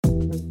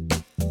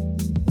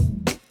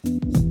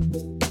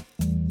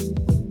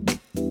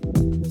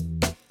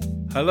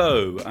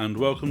Hello and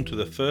welcome to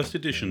the first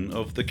edition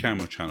of The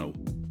Camera Channel,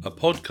 a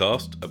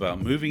podcast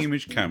about moving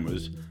image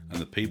cameras and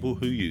the people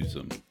who use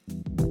them.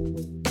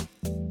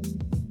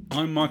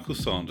 I'm Michael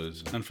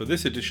Sanders, and for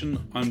this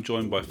edition I'm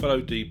joined by fellow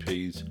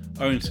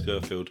DPs Owen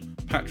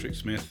Scurfield, Patrick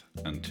Smith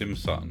and Tim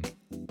Sutton.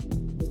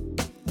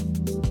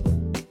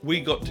 We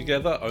got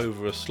together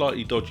over a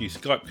slightly dodgy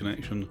Skype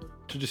connection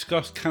to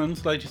discuss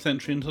Canon's latest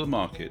entry into the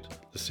market,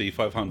 the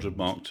C500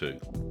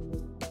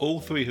 MKII. All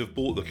three have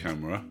bought the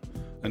camera,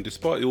 and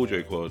despite the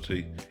audio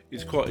quality,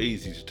 it's quite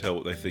easy to tell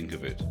what they think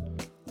of it.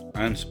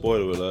 And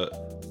spoiler alert,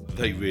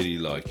 they really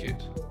like it.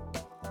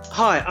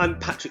 Hi, I'm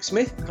Patrick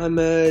Smith. I'm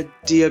a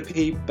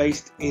DOP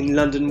based in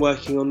London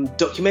working on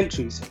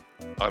documentaries.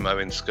 I'm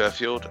Owen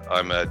Scurfield.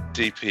 I'm a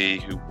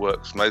DP who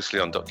works mostly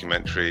on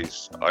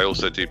documentaries. I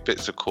also do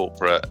bits of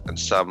corporate and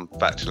some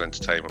factual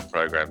entertainment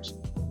programmes.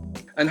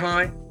 And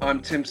hi,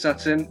 I'm Tim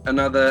Sutton,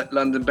 another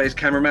London-based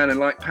cameraman, and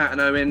like Pat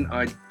and Owen,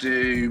 I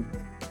do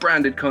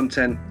branded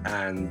content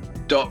and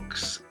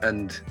docs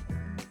and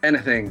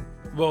anything.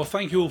 Well,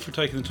 thank you all for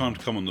taking the time to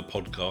come on the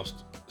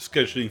podcast.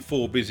 Scheduling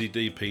 4 busy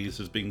DPs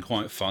has been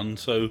quite fun,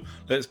 so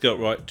let's get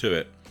right to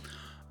it.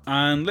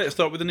 And let's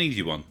start with an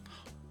easy one.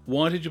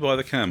 Why did you buy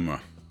the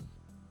camera?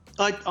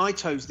 I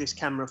chose this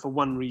camera for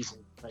one reason,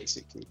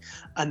 basically,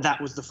 and that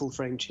was the full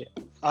frame chip.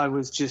 I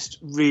was just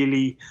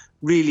really,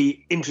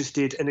 really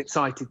interested and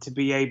excited to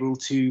be able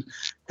to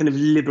kind of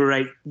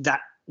liberate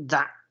that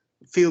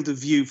field of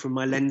view from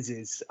my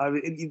lenses.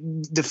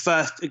 The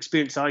first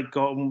experience I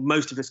got, and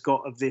most of us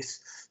got, of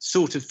this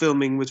sort of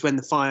filming was when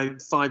the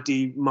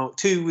 5D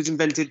Mark II was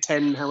invented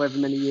however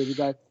many years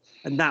ago.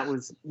 And that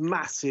was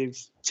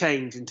massive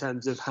change in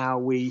terms of how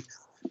we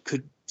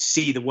could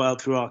see the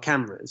world through our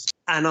cameras.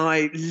 And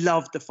I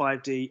loved the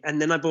 5D. And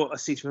then I bought a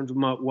C500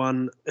 Mark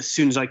I as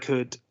soon as I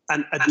could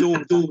and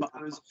adored it. But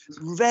I was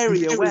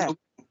very aware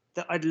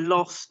that I'd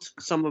lost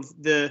some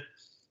of the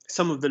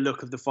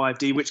look of the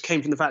 5D, which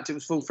came from the fact it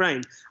was full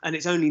frame. And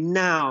it's only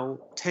now,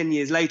 10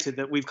 years later,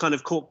 that we've kind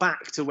of caught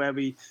back to where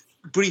we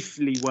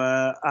briefly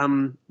were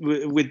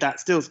with that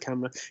stills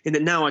camera, in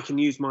that now I can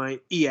use my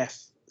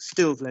EF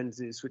stills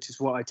lenses, which is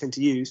what I tend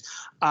to use,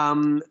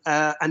 and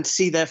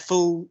see their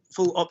full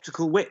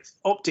optical width.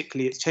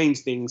 Optically, it's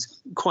changed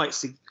things quite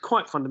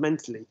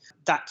fundamentally.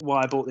 That's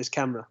why I bought this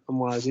camera and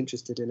why I was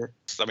interested in it.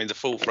 I mean, the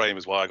full frame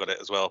is why I got it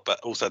as well, but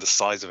also the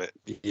size of it.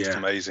 Yeah. It's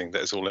amazing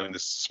that it's all in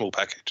this small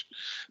package.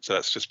 So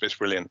it's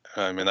brilliant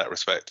in that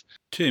respect.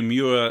 Tim,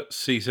 you're a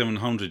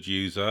C700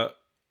 user.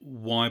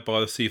 Why buy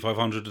the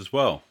C500 as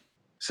well?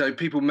 So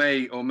people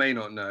may or may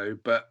not know,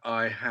 but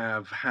I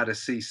have had a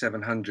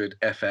C700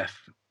 FF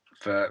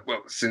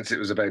since it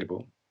was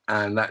available,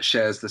 and that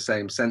shares the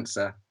same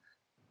sensor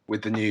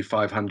with the new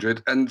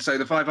 500. And so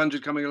the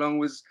 500 coming along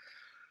was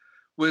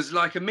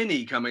like a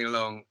mini coming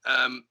along.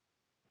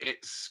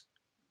 It's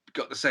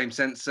got the same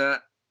sensor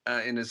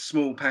in a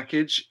small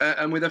package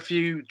and with a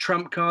few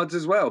trump cards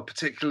as well,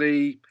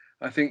 particularly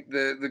I think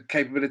the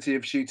capability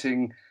of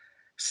shooting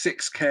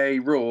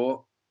 6K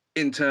RAW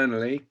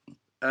internally.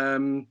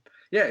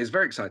 It's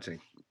very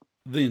exciting.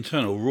 The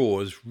internal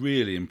RAW is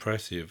really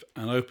impressive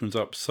and opens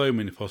up so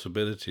many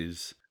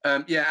possibilities.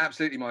 Yeah,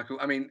 absolutely, Michael.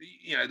 I mean,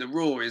 the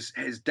RAW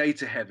is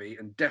data heavy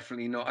and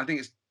definitely not. I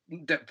think it's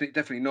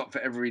definitely not for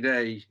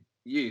everyday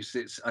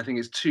use. I think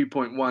it's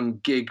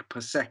 2.1 gig per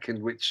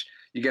second, which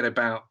you get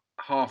about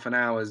half an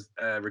hour's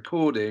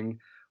recording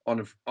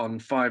on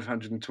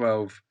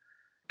 512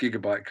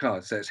 gigabyte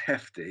cards. So it's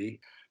hefty.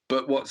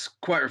 But what's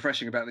quite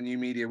refreshing about the new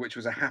media, which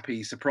was a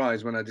happy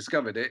surprise when I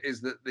discovered it,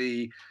 is that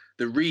the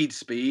read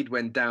speed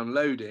when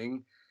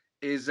downloading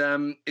is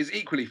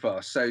equally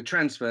fast. So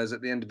transfers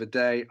at the end of the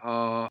day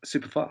are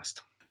super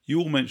fast.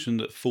 You all mentioned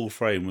that full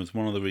frame was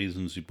one of the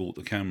reasons you bought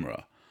the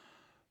camera,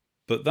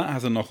 but that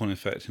has a knock-on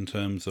effect in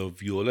terms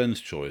of your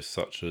lens choice,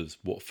 such as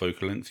what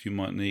focal length you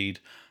might need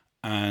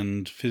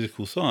and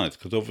physical size,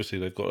 because obviously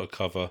they've got to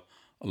cover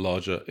a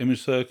larger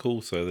image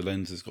circle, so the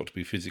lens has got to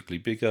be physically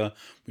bigger,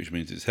 which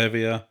means it's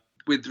heavier.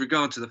 With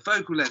regard to the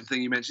focal length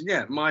thing you mentioned,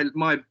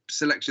 my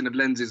selection of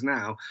lenses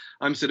now,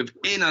 I'm sort of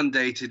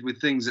inundated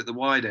with things at the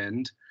wide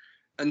end.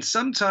 And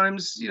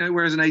sometimes,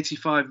 whereas an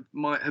 85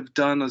 might have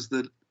done as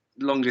the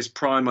longest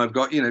prime I've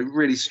got,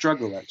 really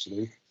struggle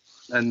actually.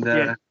 And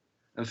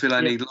feel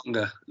I need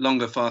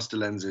longer, faster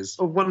lenses.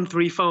 A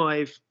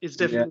 135 is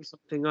definitely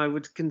something I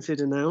would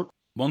consider now.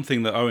 One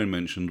thing that Owen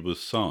mentioned was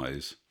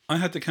size. I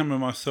had the camera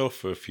myself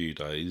for a few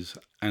days,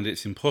 and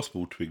it's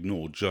impossible to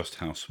ignore just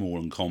how small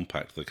and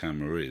compact the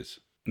camera is.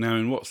 Now,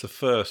 in what's the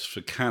first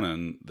for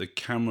Canon, the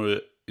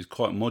camera is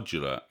quite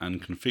modular and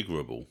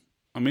configurable.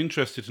 I'm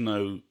interested to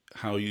know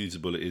how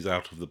usable it is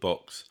out of the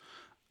box,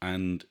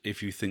 and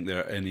if you think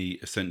there are any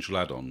essential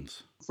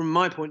add-ons. From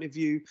my point of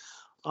view,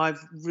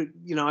 I've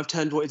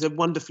turned what is a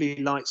wonderfully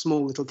light,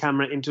 small little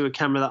camera into a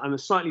camera that I'm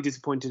slightly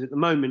disappointed at the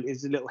moment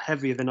is a little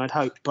heavier than I'd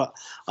hoped. But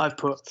I've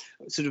put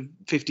sort of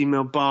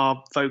 15mm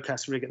bar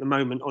focus rig at the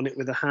moment on it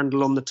with a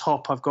handle on the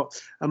top. I've got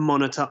a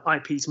monitor,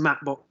 eyepiece,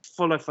 matte box,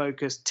 follow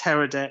focus,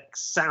 Teradek,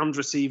 sound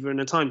receiver, and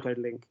a timecode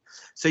link.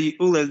 So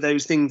all of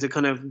those things are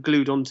kind of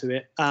glued onto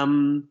it.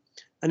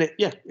 And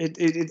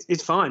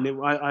it's fine.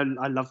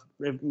 I love.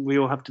 We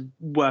all have to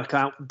work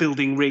out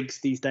building rigs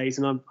these days,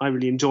 and I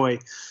really enjoy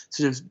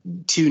sort of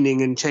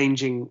tuning and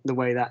changing the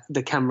way that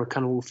the camera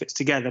kind of all fits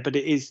together. But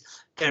it is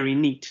very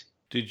neat.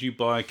 Did you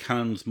buy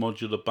Canon's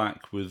modular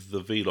back with the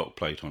V-lock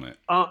plate on it?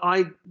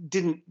 I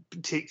didn't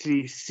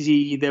particularly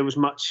see there was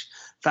much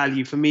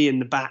value for me in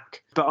the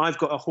back, but I've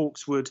got a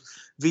Hawkswood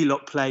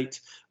V-lock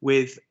plate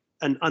with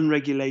an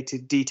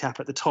unregulated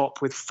D-tap at the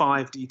top with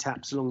 5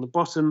 D-taps along the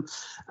bottom,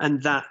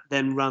 and that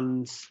then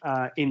runs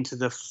into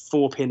the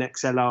 4-pin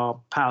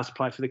XLR power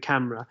supply for the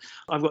camera.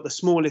 I've got the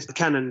smallest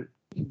Canon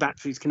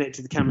batteries connected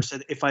to the camera so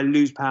that if I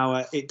lose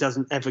power, it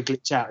doesn't ever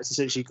glitch out. It's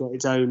essentially got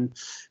its own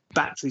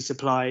battery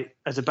supply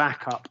as a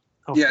backup.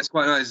 Yeah, it's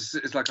quite nice.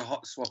 It's like a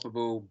hot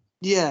swappable.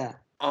 Yeah.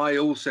 I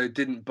also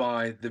didn't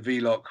buy the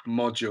V-lock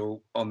module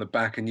on the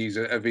back and use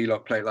a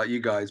V-lock plate like you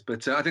guys,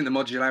 but I think the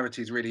modularity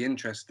is really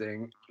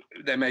interesting.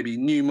 There may be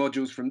new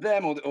modules from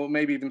them, or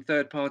maybe even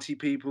third-party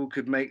people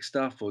could make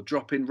stuff or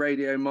drop in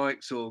radio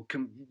mics or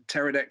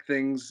Teradek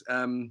things.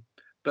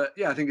 But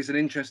yeah, I think it's an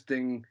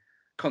interesting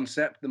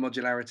concept, the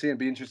modularity, and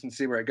be interesting to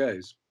see where it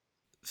goes.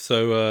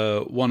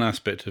 So one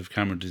aspect of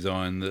camera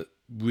design that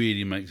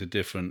really makes a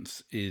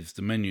difference is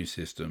the menu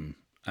system,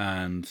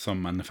 and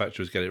some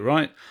manufacturers get it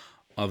right,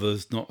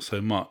 others not so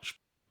much.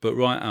 But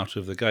right out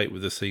of the gate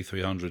with the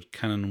C300,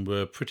 Canon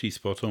were pretty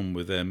spot on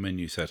with their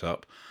menu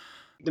setup.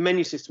 The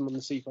menu system on the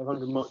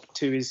C500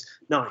 MKII is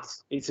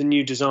nice. It's a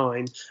new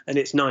design and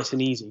it's nice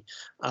and easy.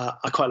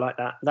 I quite like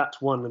that.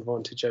 That's one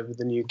advantage over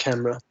the new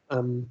camera.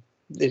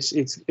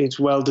 It's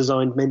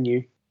well-designed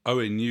menu.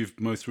 Owen, you've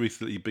most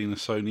recently been a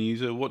Sony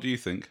user. What do you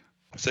think?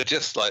 So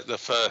just like the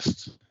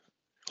first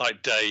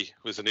day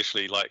was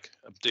initially like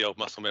the old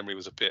muscle memory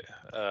was a bit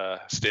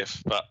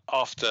stiff, but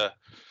after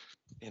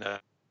the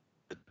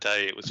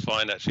day it was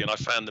fine actually, and I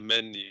found the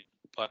menu,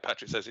 like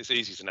Patrick says, it's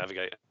easy to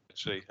navigate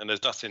actually, and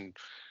there's nothing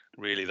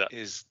really that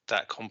is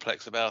that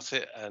complex about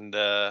it. And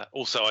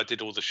also I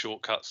did all the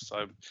shortcuts.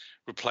 I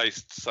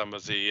replaced some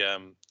of the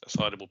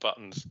assignable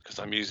buttons because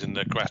I'm using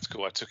the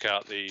graphical. I took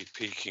out the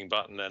peaking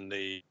button and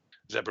the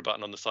zebra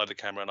button on the side of the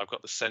camera, and I've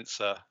got the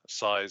sensor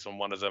size on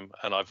one of them,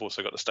 and I've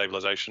also got the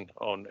stabilization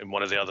in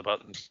one of the other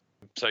buttons.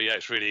 So yeah,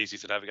 it's really easy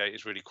to navigate.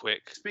 It's really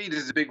quick. Speed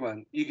is a big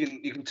one.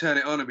 You can turn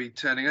it on and be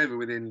turning over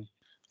within.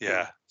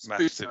 Yeah,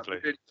 massively.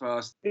 Really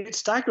fast. It's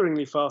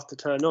staggeringly fast to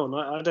turn on.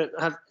 I don't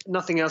have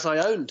nothing else I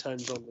own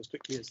turns on as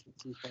quickly as the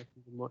C500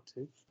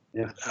 MKII.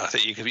 Yeah, I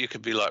think you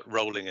could be like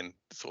rolling in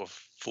sort of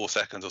 4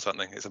 seconds or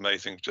something. It's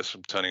amazing just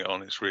from turning it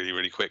on. It's really,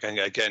 really quick. And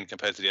again,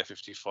 compared to the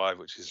F55,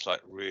 which is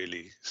like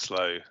really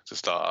slow to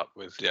start up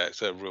with. Yeah,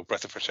 it's a real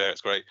breath of fresh air. It's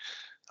great.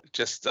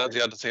 Just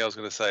the other thing I was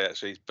going to say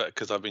actually, but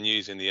because I've been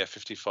using the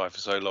F55 for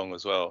so long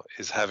as well,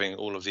 is having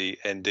all of the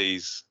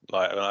NDs.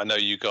 Like, I know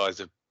you guys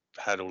have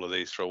had all of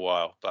these for a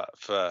while, but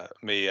for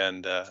me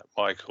and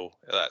Michael,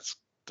 that's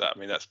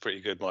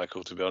pretty good,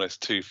 Michael, to be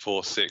honest. 2,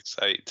 4, 6,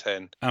 8,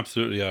 10.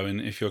 Absolutely, Owen.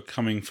 If you're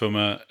coming from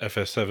a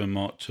FS7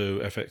 Mark II,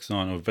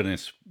 FX9 or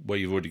Venice where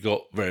you've already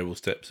got variable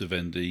steps of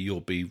ND,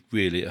 you'll be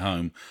really at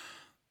home.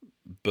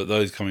 But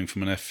those coming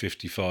from an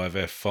F55,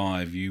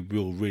 F5, you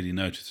will really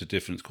notice a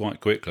difference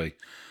quite quickly.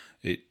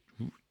 It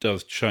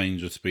does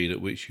change the speed at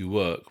which you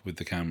work with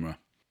the camera.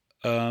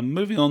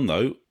 Moving on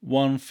though,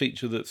 one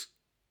feature that's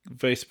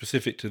very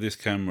specific to this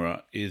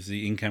camera is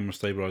the in-camera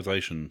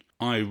stabilisation.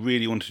 I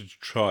really wanted to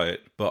try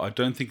it, but I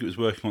don't think it was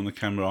working on the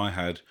camera I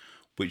had,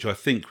 which I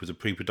think was a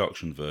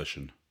pre-production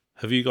version.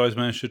 Have you guys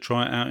managed to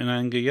try it out in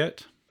anger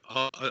yet?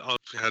 I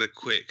had a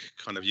quick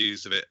kind of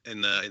use of it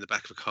in the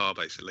back of a car,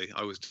 basically.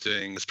 I was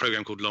doing this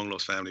program called Long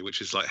Lost Family,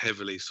 which is like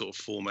heavily sort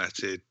of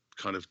formatted,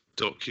 kind of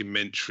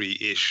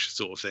documentary-ish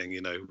sort of thing,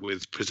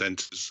 with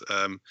presenters.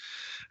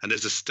 And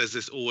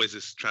there's always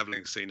this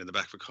travelling scene in the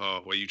back of a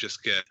car where you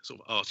just get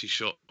sort of arty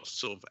shots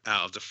sort of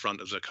out of the front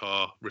of the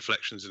car,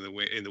 reflections in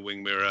the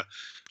wing mirror.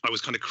 I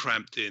was kind of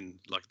cramped in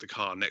like the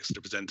car next to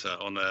the presenter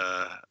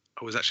I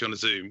was actually on a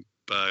Zoom,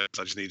 but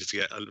I just needed to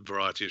get a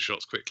variety of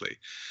shots quickly.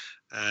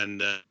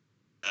 And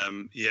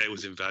it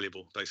was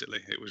invaluable, basically.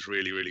 It was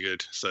really, really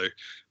good. So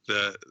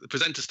the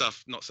presenter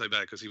stuff, not so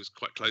bad because he was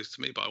quite close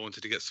to me, but I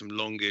wanted to get some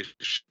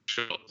longish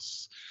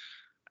shots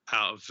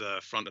out of the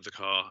front of the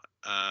car.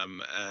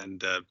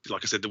 And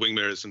like I said, the wing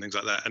mirrors and things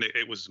like that. And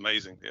it was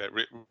amazing. Yeah,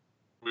 it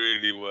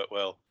really worked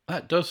well.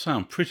 That does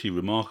sound pretty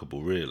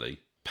remarkable, really.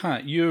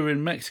 Pat, you were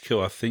in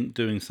Mexico, I think,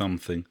 doing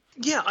something.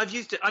 Yeah, I've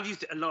used it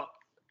a lot.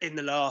 In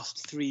the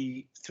last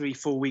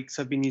 3-4 weeks,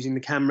 I've been using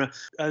the camera.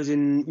 I was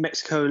in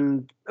Mexico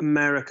and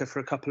America for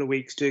a couple of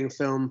weeks doing a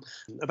film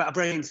about a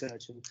brain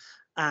surgeon.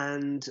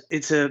 and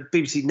it's a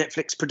BBC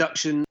Netflix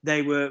production.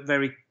 They were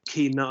very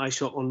keen that I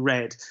shot on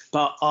red,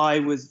 but I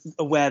was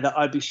aware that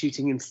I'd be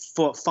shooting in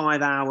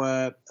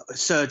 5-hour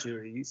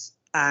surgeries,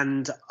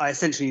 and I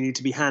essentially need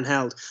to be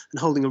handheld, and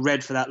holding a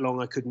red for that long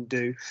I couldn't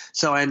do.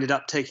 So I ended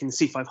up taking the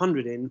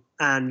C500 in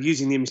and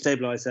using the image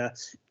stabilizer.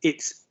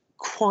 It's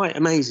quite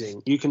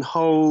amazing. You can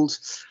hold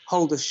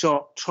a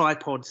shot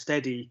tripod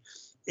steady.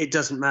 It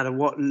doesn't matter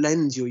what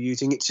lens you're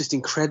using. It's just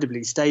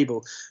incredibly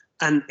stable.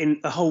 And in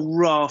a whole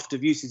raft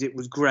of uses, it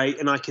was great.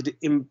 And I could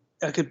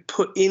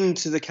put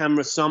into the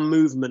camera some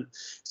movement.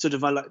 Sort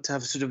of, I like to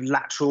have a sort of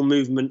lateral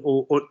movement,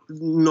 or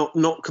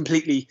not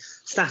completely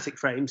static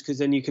frames, because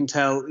then you can't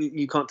tell you're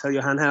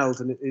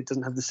handheld, and it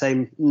doesn't have the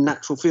same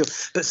natural feel.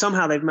 But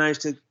somehow they've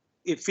managed to,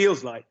 it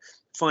feels like,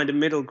 find a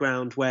middle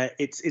ground where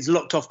it's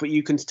locked off, but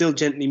you can still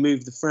gently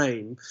move the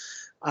frame.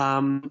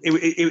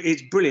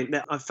 It's brilliant.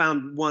 I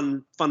found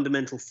one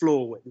fundamental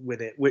flaw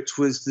with it, which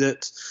was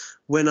that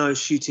when I was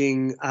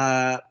shooting,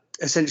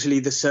 essentially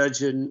the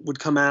surgeon would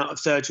come out of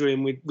surgery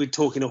and we'd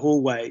talk in a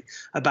hallway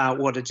about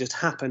what had just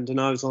happened. And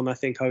I was on, I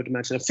would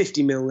imagine, a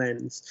 50mm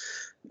lens,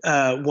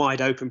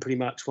 wide open pretty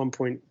much,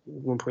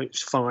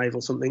 1.5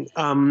 or something.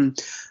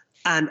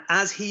 And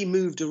as he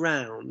moved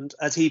around,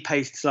 as he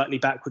paced slightly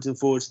backwards and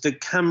forwards, the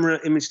camera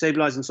image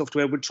stabilizing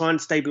software would try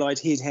and stabilize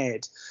his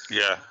head.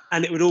 Yeah.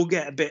 And it would all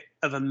get a bit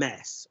of a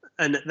mess.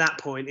 And at that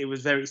point, it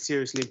was very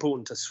seriously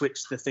important to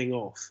switch the thing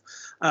off,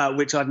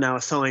 which I've now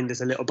assigned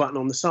as a little button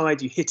on the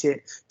side. You hit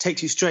it,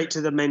 takes you straight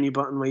to the menu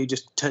button where you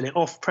just turn it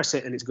off, press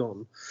it, and it's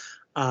gone.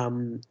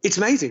 It's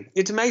amazing.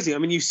 It's amazing. I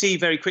mean, you see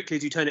very quickly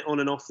as you turn it on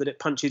and off that it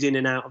punches in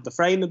and out of the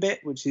frame a bit,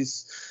 which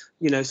is,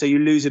 so you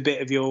lose a bit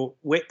of your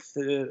width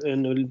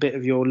and a bit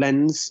of your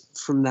lens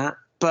from that.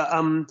 But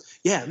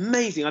yeah,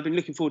 amazing. I've been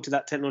looking forward to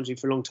that technology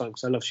for a long time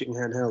because I love shooting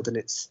handheld, and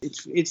it's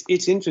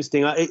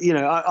interesting.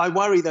 I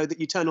worry though that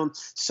you turn on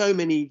so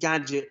many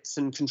gadgets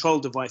and control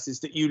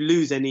devices that you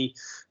lose any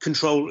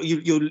control.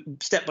 You're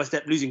step by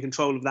step losing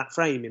control of that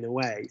frame in a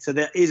way. So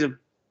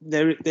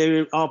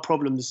there are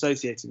problems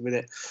associated with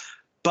it.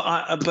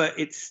 But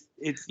it's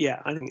yeah.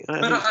 I think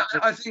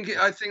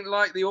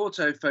like the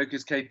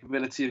autofocus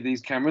capability of these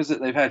cameras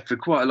that they've had for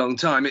quite a long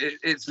time,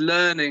 it's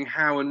learning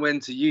how and when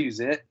to use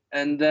it,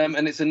 and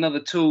it's another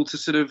tool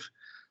to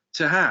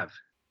have.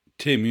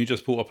 Tim, you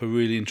just brought up a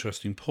really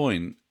interesting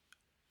point.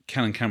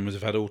 Canon cameras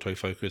have had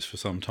autofocus for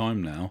some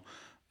time now,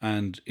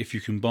 and if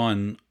you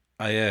combine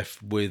AF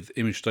with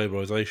image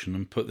stabilization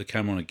and put the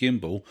camera on a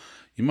gimbal,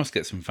 you must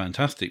get some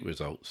fantastic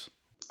results.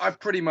 I've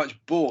pretty much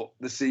bought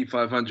the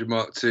C500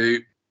 Mark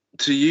II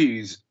to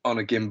use on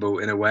a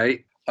gimbal in a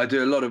way. I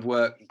do a lot of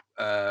work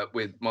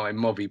with my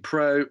Movi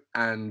Pro,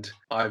 and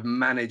I've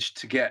managed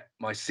to get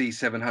my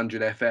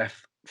C700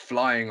 FF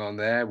flying on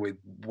there with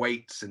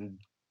weights and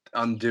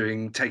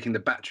taking the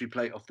battery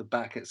plate off the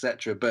back,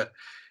 etc. But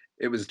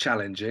it was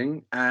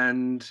challenging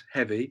and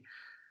heavy.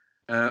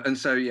 And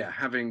so, yeah,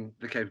 having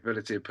the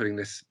capability of putting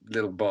this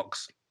little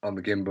box on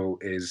the gimbal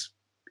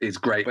is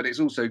great. But it's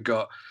also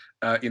got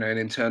an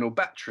internal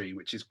battery,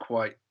 which is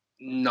quite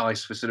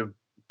nice for sort of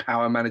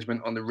power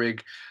management on the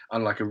rig,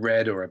 unlike a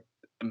Red or a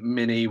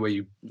Mini where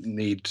you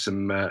need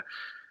some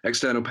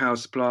external power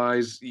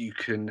supplies. You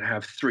can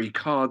have 3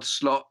 card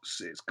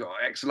slots. It's got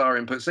XLR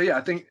input. So yeah,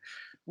 I think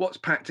what's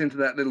packed into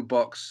that little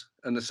box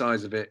and the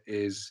size of it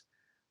is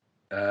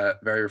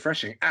very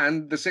refreshing.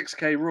 And the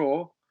 6K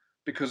RAW,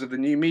 because of the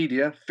new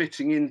media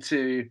fitting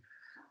into,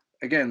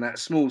 again, that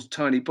small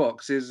tiny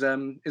box is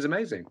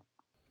amazing.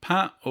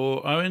 Pat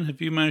or Owen, have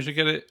you managed to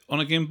get it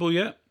on a gimbal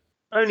yet?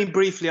 Only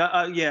briefly.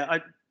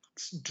 I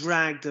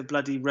dragged a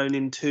bloody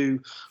Ronin 2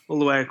 all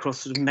the way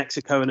across sort of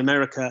Mexico and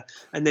America,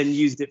 and then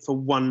used it for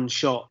one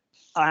shot.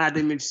 I had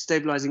image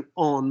stabilizing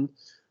on,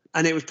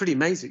 and it was pretty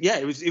amazing. Yeah,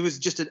 it was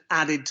just an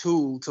added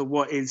tool to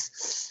what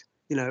is,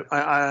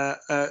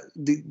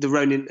 the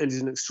Ronin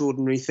is an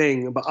extraordinary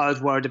thing. But I was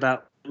worried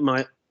about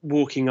my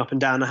walking up and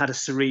down. I had a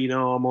Serene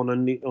arm on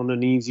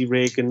an easy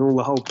rig and all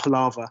the whole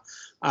palaver.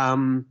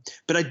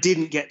 But I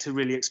didn't get to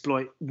really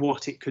exploit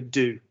what it could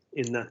do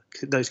in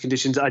those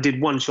conditions. I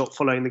did one shot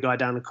following the guy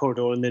down the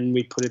corridor, and then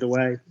we put it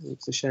away.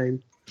 It's a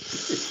shame.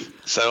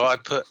 So I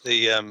put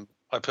the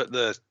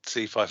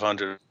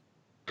C500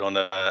 on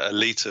a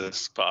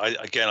Elitas, but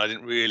I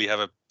didn't really have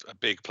a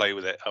big play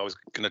with it. I was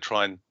going to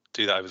try and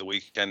do that over the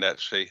weekend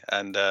actually,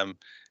 and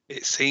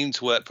it seemed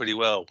to work pretty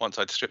well once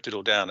I'd stripped it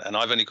all down. And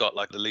I've only got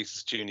like the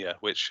Elitas Junior,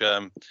 which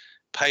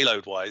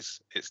payload wise,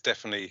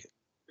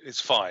 it's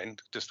fine,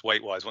 just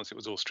weight wise once it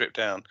was all stripped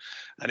down,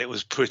 and it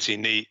was pretty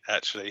neat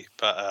actually.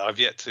 But I've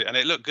yet to, and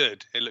it looked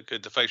good.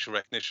 The facial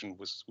recognition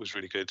was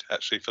really good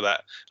actually for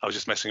that. I was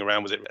just messing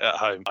around with it at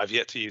home. I've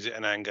yet to use it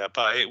in anger,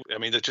 but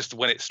just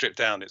when it's stripped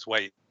down, its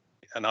weight.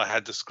 And I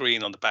had the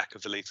screen on the back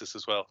of the Elitas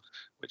as well,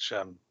 which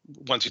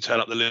once you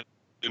turn up the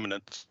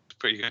luminance, it's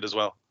pretty good as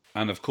well.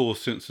 And of course,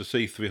 since the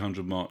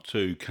C300 Mark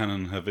II,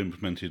 Canon have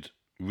implemented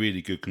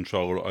really good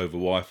control over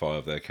Wi-Fi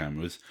of their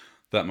cameras.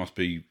 That must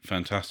be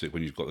fantastic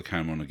when you've got the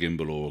camera on a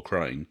gimbal or a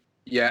crane.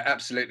 Yeah,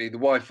 absolutely. The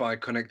Wi-Fi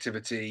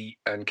connectivity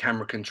and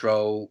camera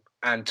control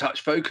and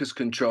touch focus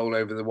control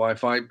over the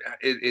Wi-Fi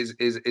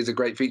is a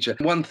great feature.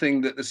 One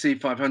thing that the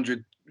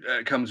C500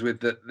 comes with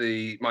that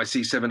my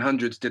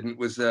C700s didn't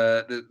was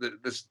a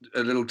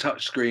little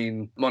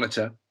touchscreen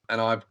monitor, and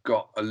I've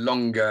got a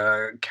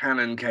longer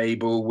Canon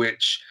cable,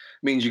 which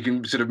means you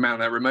can sort of mount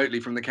that remotely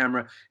from the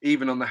camera,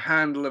 even on the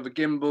handle of a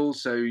gimbal,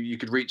 so you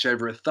could reach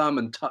over a thumb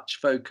and touch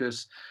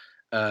focus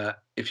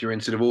if you're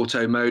in sort of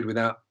auto mode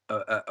without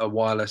a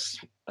wireless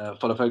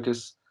follow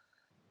focus.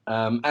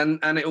 And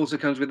it also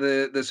comes with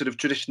the sort of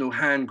traditional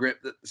hand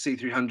grip that the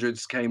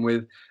C300s came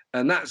with,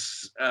 and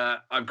that's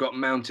I've got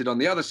mounted on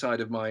the other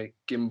side of my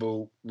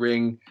gimbal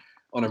ring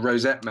on a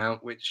rosette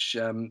mount, which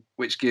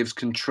gives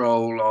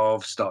control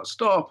of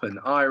start-stop and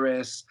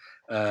iris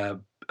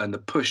and the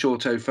push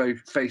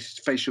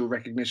facial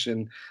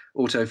recognition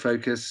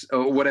autofocus,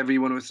 or whatever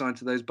you want to assign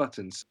to those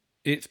buttons.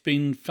 It's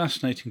been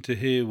fascinating to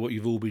hear what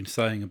you've all been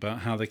saying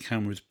about how the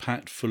camera is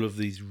packed full of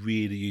these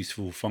really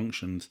useful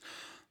functions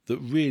that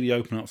really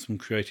open up some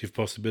creative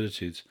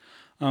possibilities.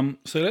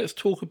 So let's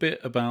talk a bit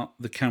about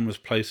the camera's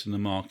place in the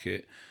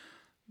market.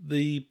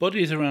 The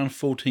body is around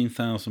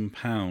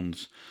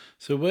 £14,000.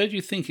 So where do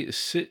you think it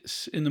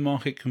sits in the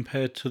market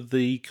compared to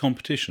the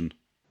competition?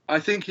 I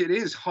think it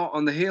is hot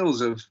on the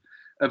heels of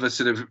a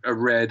sort of a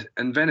Red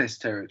and Venice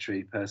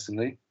territory,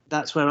 personally.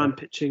 That's where I'm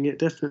pitching it,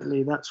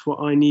 definitely. That's what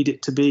I need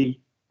it to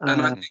be.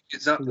 And I think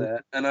it's up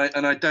there. And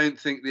I don't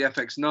think the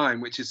FX9,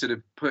 which is sort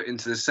of put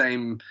into the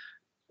same,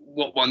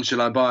 what one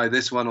shall I buy,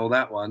 this one or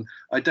that one,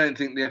 I don't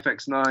think the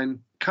FX9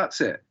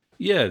 cuts it.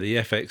 Yeah, the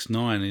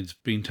FX9 has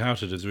been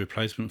touted as a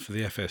replacement for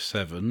the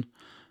FS7.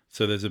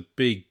 So there's a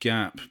big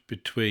gap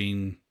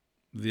between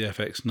the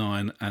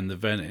FX9 and the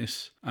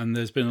Venice. And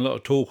there's been a lot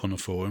of talk on the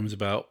forums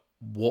about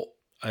what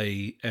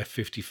a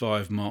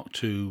F55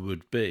 Mark II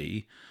would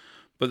be.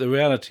 But the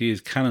reality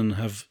is Canon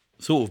have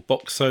sort of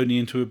boxed Sony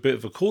into a bit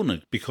of a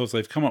corner because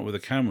they've come up with a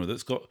camera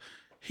that's got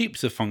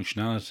heaps of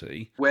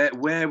functionality.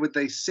 Where would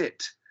they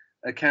sit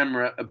a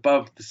camera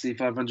above the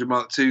C500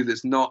 Mark II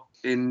that's not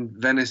in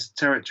Venice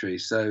territory?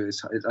 So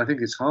I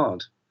think it's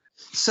hard.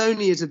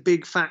 Sony is a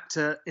big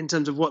factor in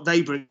terms of what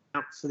they bring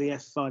out for the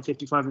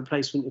F555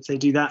 replacement if they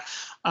do that.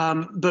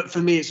 But for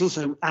me, it's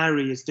also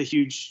ARRI is the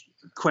huge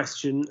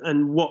question,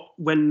 and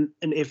when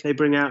and if they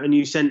bring out a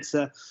new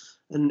sensor.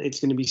 And it's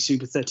going to be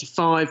Super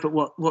 35,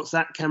 but what's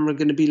that camera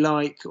going to be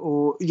like?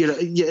 Or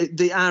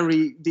the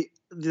ARRI,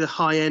 the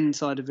high end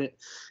side of it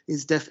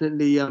is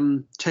definitely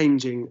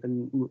changing,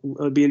 and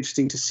it'll be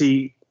interesting to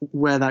see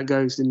where that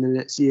goes in the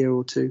next year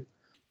or two.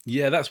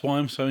 Yeah, that's why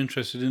I'm so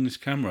interested in this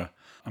camera.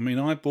 I mean,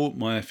 I bought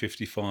my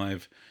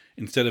F55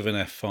 instead of an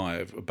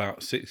F5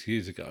 about 6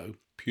 years ago,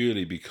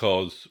 purely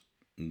because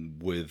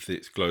with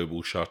its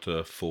global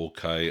shutter,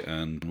 4K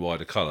and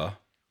wider colour,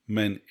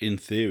 meant in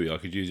theory I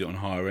could use it on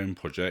higher end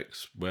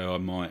projects where I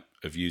might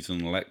have used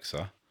an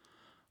Alexa.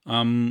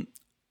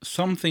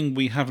 Something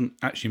we haven't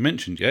actually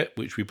mentioned yet,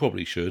 which we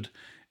probably should,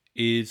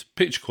 is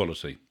picture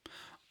quality.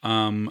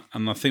 And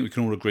I think we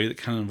can all agree that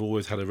Canon have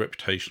always had a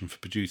reputation for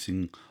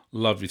producing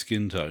lovely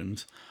skin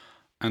tones,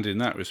 and in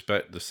that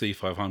respect the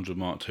C500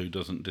 Mark II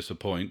doesn't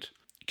disappoint.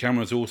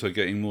 Camera's also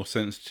getting more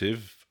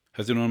sensitive.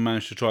 Has anyone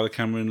managed to try the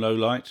camera in low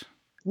light?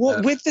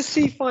 With the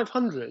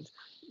C500,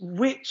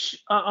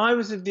 which I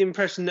was of the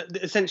impression that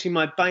essentially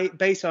my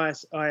base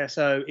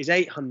ISO is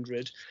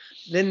 800.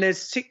 Then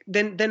there's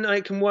then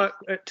I can work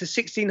to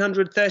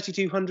 1600,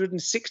 3200,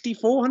 and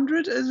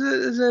 6400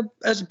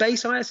 as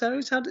base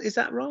ISOs. Is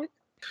that right?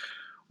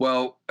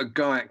 Well, a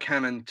guy at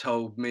Canon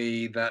told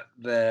me that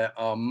there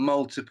are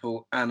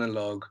multiple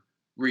analog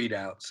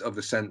readouts of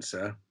the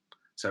sensor.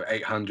 So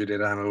 800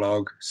 is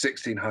analog,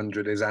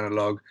 1600 is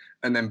analog,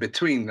 and then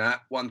between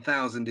that,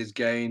 1000 is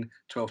gain,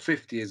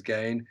 1250 is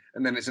gain,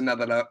 and then it's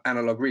another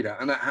analog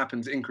readout, and that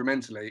happens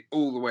incrementally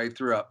all the way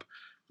through up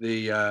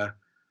the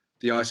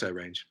ISO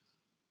range.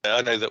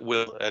 I know that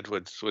Will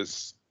Edwards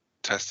was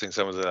testing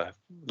some of the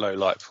low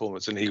light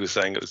performance, and he was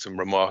saying it was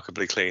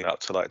remarkably clean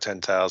up to like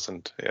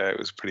 10,000. Yeah, it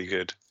was pretty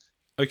good.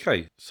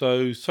 Okay,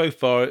 so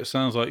far it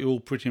sounds like you're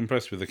all pretty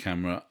impressed with the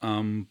camera,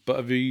 but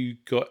have you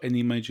got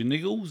any major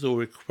niggles or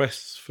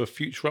requests for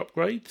future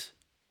upgrades?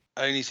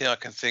 Only thing I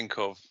can think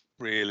of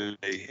really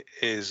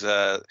is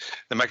the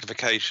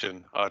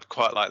magnification. I'd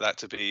quite like that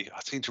to be, I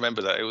seem to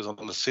remember that it was on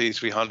the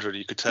C300,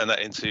 you could turn that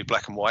into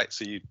black and white,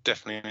 so you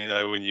definitely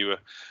know when you were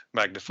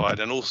magnified.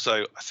 And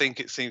also, I think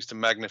it seems to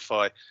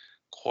magnify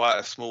quite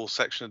a small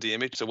section of the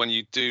image, so when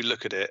you do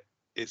look at it,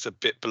 it's a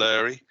bit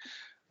blurry.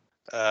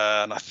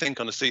 And I think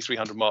on the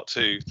C300 Mark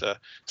II, the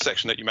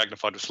section that you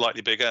magnified was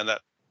slightly bigger and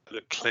that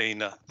looked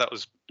cleaner.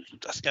 That's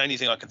the only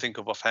thing I can think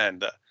of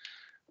offhand that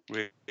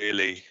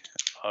really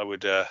I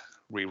would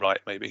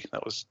rewrite. Maybe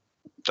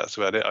that's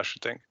about it, I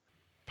should think.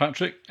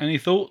 Patrick, any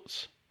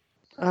thoughts?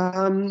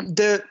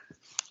 The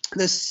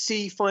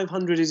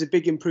C500 is a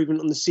big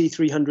improvement on the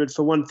C300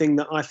 for one thing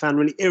that I found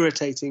really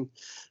irritating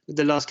with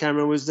the last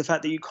camera was the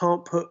fact that you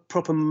can't put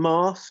proper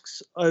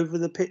masks over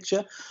the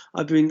picture.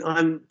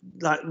 I'm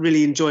like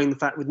really enjoying the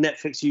fact with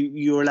Netflix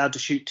you're allowed to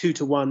shoot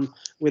 2:1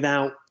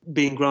 without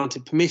being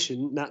granted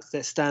permission. That's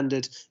their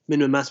standard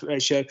minimum aspect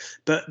ratio,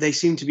 but they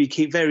seem to be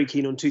very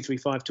keen on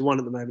 2:35:1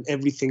 at the moment.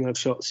 Everything I've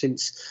shot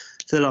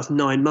for the last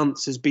 9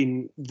 months has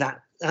been that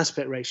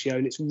aspect ratio,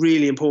 and it's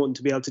really important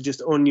to be able to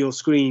just on your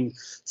screen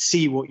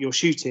see what you're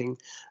shooting.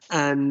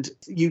 And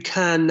you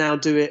can now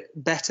do it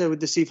better with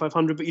the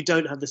C500, but you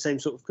don't have the same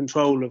sort of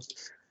control of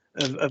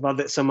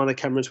some other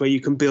cameras where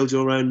you can build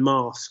your own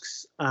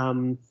masks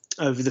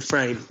over the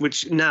frame,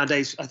 which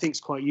nowadays I think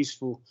is quite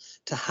useful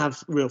to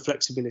have real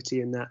flexibility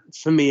in that.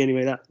 For me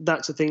anyway,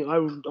 that's a thing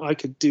I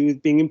could do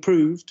with being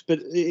improved, but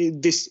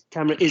this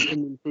camera is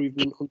an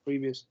improvement on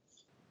previous.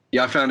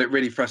 Yeah, I found it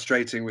really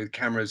frustrating with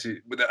cameras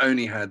that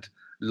only had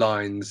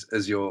lines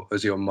as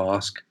your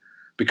mask,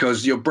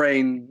 because your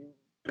brain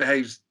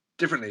behaves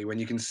differently when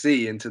you can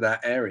see into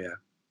that area.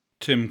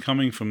 Tim,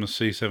 coming from the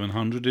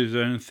C700, is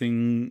there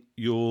anything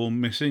you're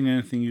missing?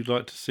 Anything you'd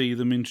like to see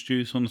them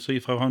introduce on the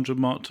C500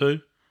 Mark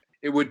II?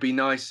 It would be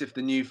nice if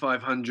the new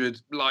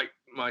 500, like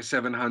my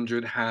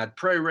 700, had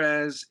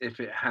ProRes, if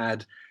it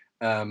had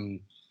the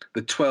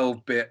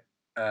 12-bit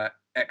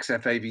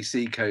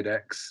XFAVC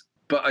codecs.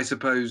 But I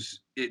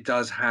suppose it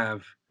does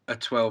have a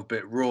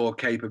 12-bit RAW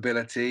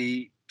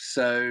capability,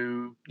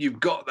 so you've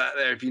got that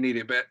there if you need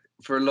it. But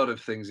for a lot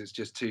of things, it's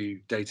just too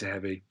data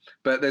heavy.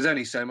 But there's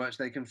only so much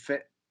they can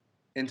fit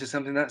into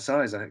something that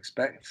size, I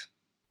expect.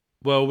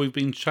 Well, we've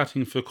been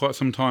chatting for quite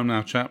some time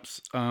now,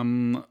 chaps.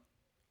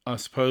 I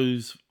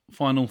suppose,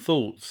 final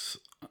thoughts.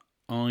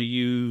 Are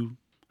you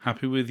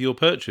happy with your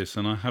purchase?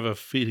 And I have a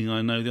feeling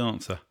I know the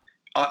answer.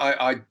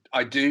 I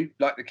do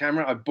like the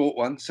camera. I bought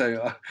one,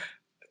 so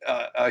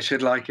I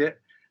should like it.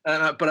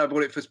 But I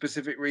bought it for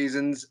specific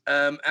reasons.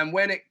 And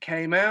when it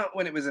came out,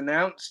 when it was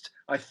announced,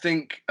 I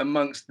think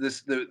amongst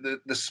the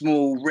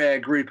small, rare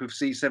group of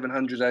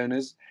C700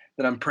 owners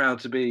that I'm proud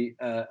to be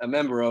a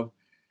member of,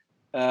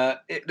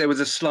 there was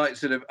a slight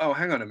sort of, oh,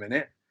 hang on a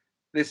minute.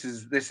 This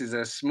is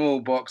a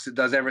small box that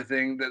does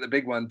everything that the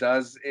big one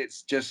does.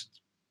 It's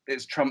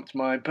trumped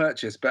my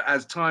purchase. But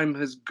as time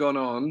has gone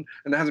on,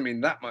 and there hasn't been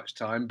that much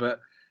time,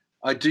 but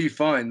I do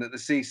find that the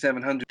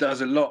C700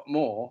 does a lot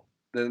more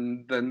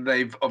than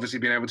they've obviously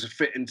been able to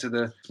fit into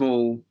the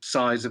small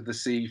size of the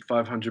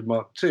C500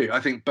 Mark II. I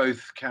think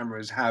both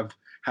cameras have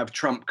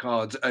trump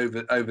cards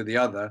over the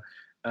other.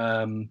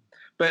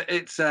 But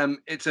it's a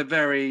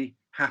very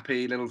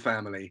happy little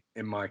family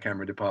in my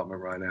camera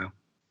department right now.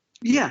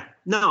 Yeah,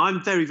 no,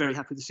 I'm very, very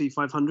happy with the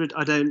C500.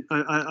 I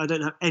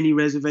don't have any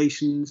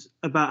reservations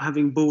about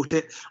having bought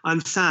it. I'm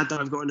sad that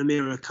I've got an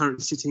Amira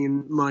currently sitting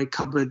in my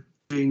cupboard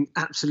doing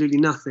absolutely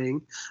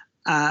nothing.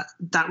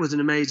 That was an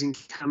amazing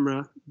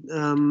camera,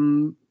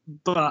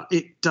 but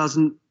it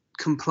doesn't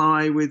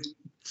comply with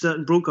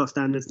certain broadcast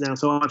standards now,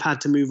 so I've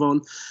had to move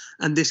on.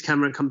 And this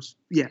camera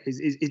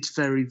it's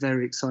very,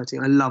 very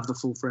exciting. I love the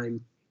full frame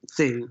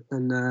thing,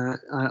 and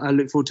I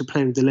look forward to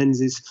playing with the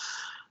lenses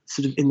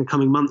sort of in the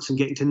coming months and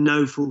getting to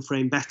know full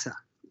frame better.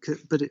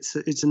 But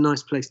it's a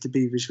nice place to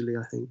be visually,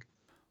 I think.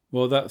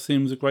 Well, that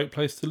seems a great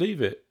place to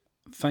leave it.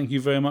 Thank you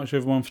very much,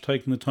 everyone, for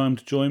taking the time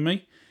to join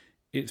me.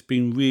 It's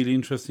been really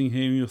interesting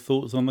hearing your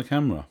thoughts on the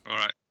camera. All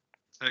right.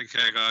 Take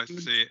care, guys.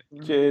 See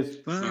you. Cheers.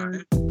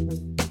 Bye.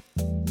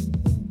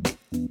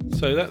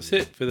 So that's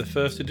it for the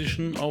first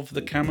edition of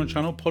the Camera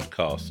Channel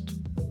podcast.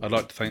 I'd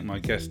like to thank my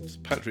guests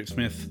Patrick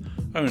Smith,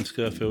 Owen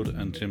Scurfield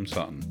and Tim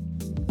Sutton.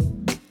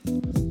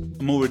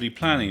 I'm already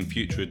planning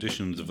future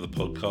editions of the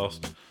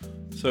podcast,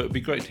 so it'd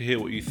be great to hear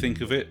what you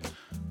think of it.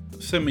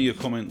 Send me your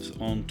comments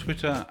on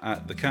Twitter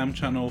at the Cam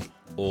Channel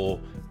or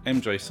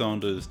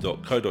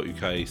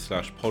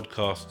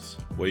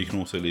mjsanders.co.uk/podcasts, where you can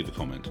also leave a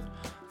comment.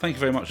 Thank you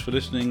very much for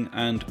listening,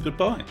 and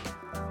goodbye.